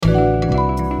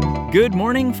Good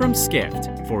morning from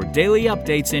Skift. For daily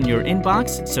updates in your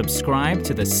inbox, subscribe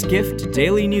to the Skift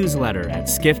Daily newsletter at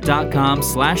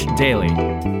skift.com/daily.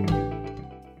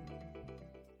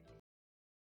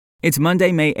 It's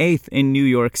Monday, May 8th in New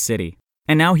York City.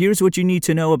 And now here's what you need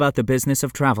to know about the business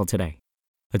of travel today.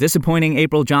 A disappointing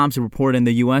April jobs report in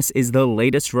the U.S. is the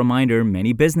latest reminder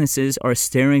many businesses are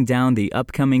staring down the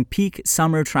upcoming peak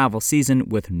summer travel season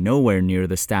with nowhere near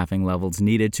the staffing levels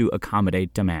needed to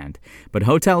accommodate demand. But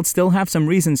hotels still have some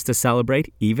reasons to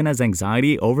celebrate, even as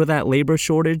anxiety over that labor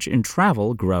shortage in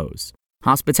travel grows.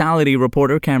 Hospitality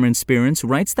reporter Cameron Spearance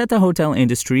writes that the hotel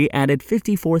industry added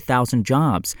 54,000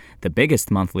 jobs, the biggest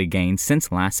monthly gain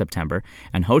since last September,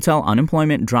 and hotel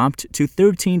unemployment dropped to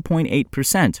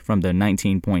 13.8% from the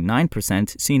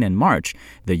 19.9% seen in March,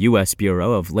 the U.S.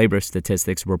 Bureau of Labor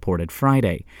Statistics reported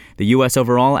Friday. The U.S.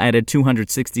 overall added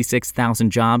 266,000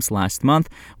 jobs last month,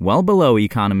 well below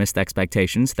economist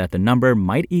expectations that the number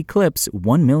might eclipse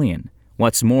 1 million.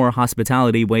 What's more,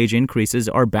 hospitality wage increases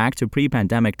are back to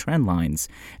pre-pandemic trend lines.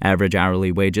 Average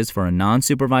hourly wages for a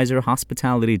non-supervisor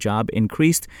hospitality job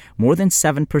increased more than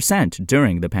 7%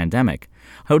 during the pandemic.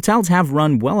 Hotels have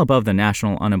run well above the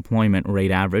national unemployment rate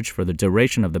average for the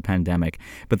duration of the pandemic,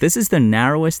 but this is the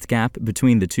narrowest gap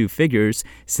between the two figures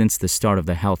since the start of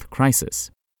the health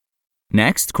crisis.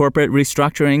 Next, corporate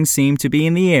restructuring seemed to be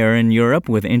in the air in Europe,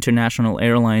 with International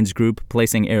Airlines Group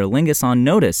placing Aer Lingus on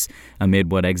notice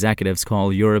amid what executives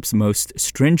call Europe's most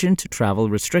stringent travel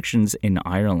restrictions in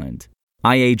Ireland.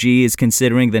 IAG is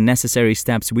considering the necessary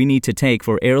steps we need to take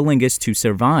for Aer Lingus to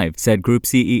survive, said Group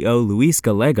CEO Luis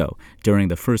Gallego during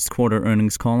the first quarter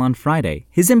earnings call on Friday.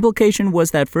 His implication was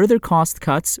that further cost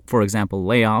cuts, for example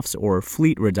layoffs or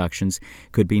fleet reductions,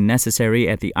 could be necessary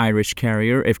at the Irish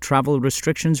carrier if travel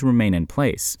restrictions remain in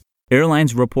place.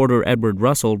 Airlines reporter Edward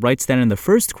Russell writes that in the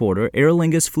first quarter, Aer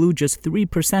Lingus flew just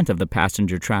 3% of the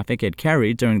passenger traffic it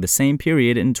carried during the same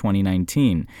period in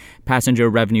 2019. Passenger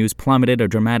revenues plummeted a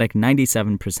dramatic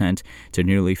 97% to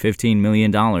nearly $15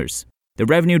 million. The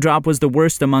revenue drop was the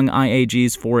worst among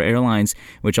IAG's four airlines,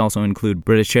 which also include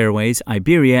British Airways,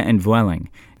 Iberia, and Vueling.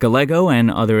 Gallego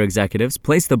and other executives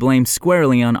placed the blame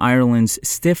squarely on Ireland's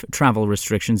stiff travel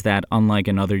restrictions that, unlike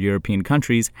in other European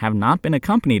countries, have not been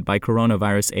accompanied by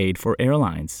coronavirus aid for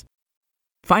airlines.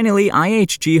 Finally,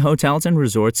 IHG Hotels and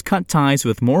Resorts cut ties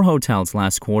with more hotels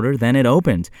last quarter than it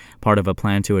opened, part of a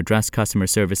plan to address customer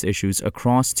service issues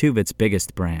across two of its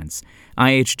biggest brands.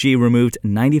 IHG removed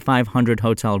 9,500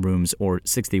 hotel rooms, or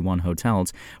 61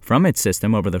 hotels, from its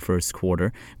system over the first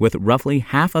quarter, with roughly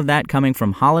half of that coming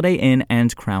from Holiday Inn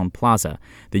and Crowne Plaza.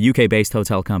 The UK-based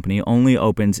hotel company only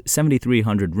opened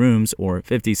 7,300 rooms, or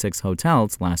 56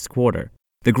 hotels, last quarter.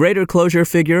 The greater closure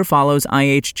figure follows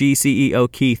IHG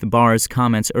CEO Keith Barr's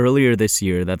comments earlier this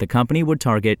year that the company would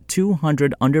target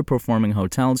 200 underperforming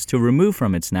hotels to remove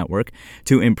from its network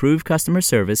to improve customer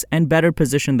service and better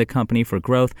position the company for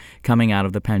growth coming out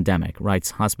of the pandemic, writes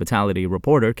hospitality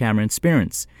reporter Cameron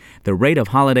Spearance. The rate of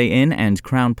Holiday Inn and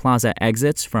Crowne Plaza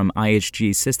exits from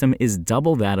IHG's system is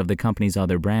double that of the company's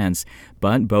other brands,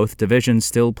 but both divisions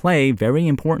still play very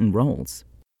important roles.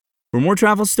 For more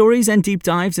travel stories and deep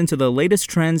dives into the latest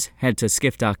trends, head to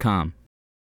skift.com.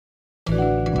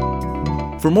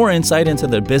 For more insight into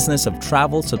the business of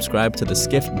travel, subscribe to the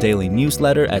Skift Daily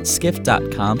newsletter at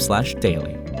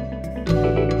skift.com/daily.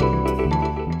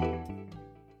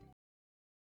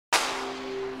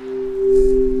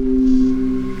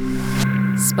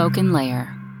 Spoken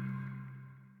Layer.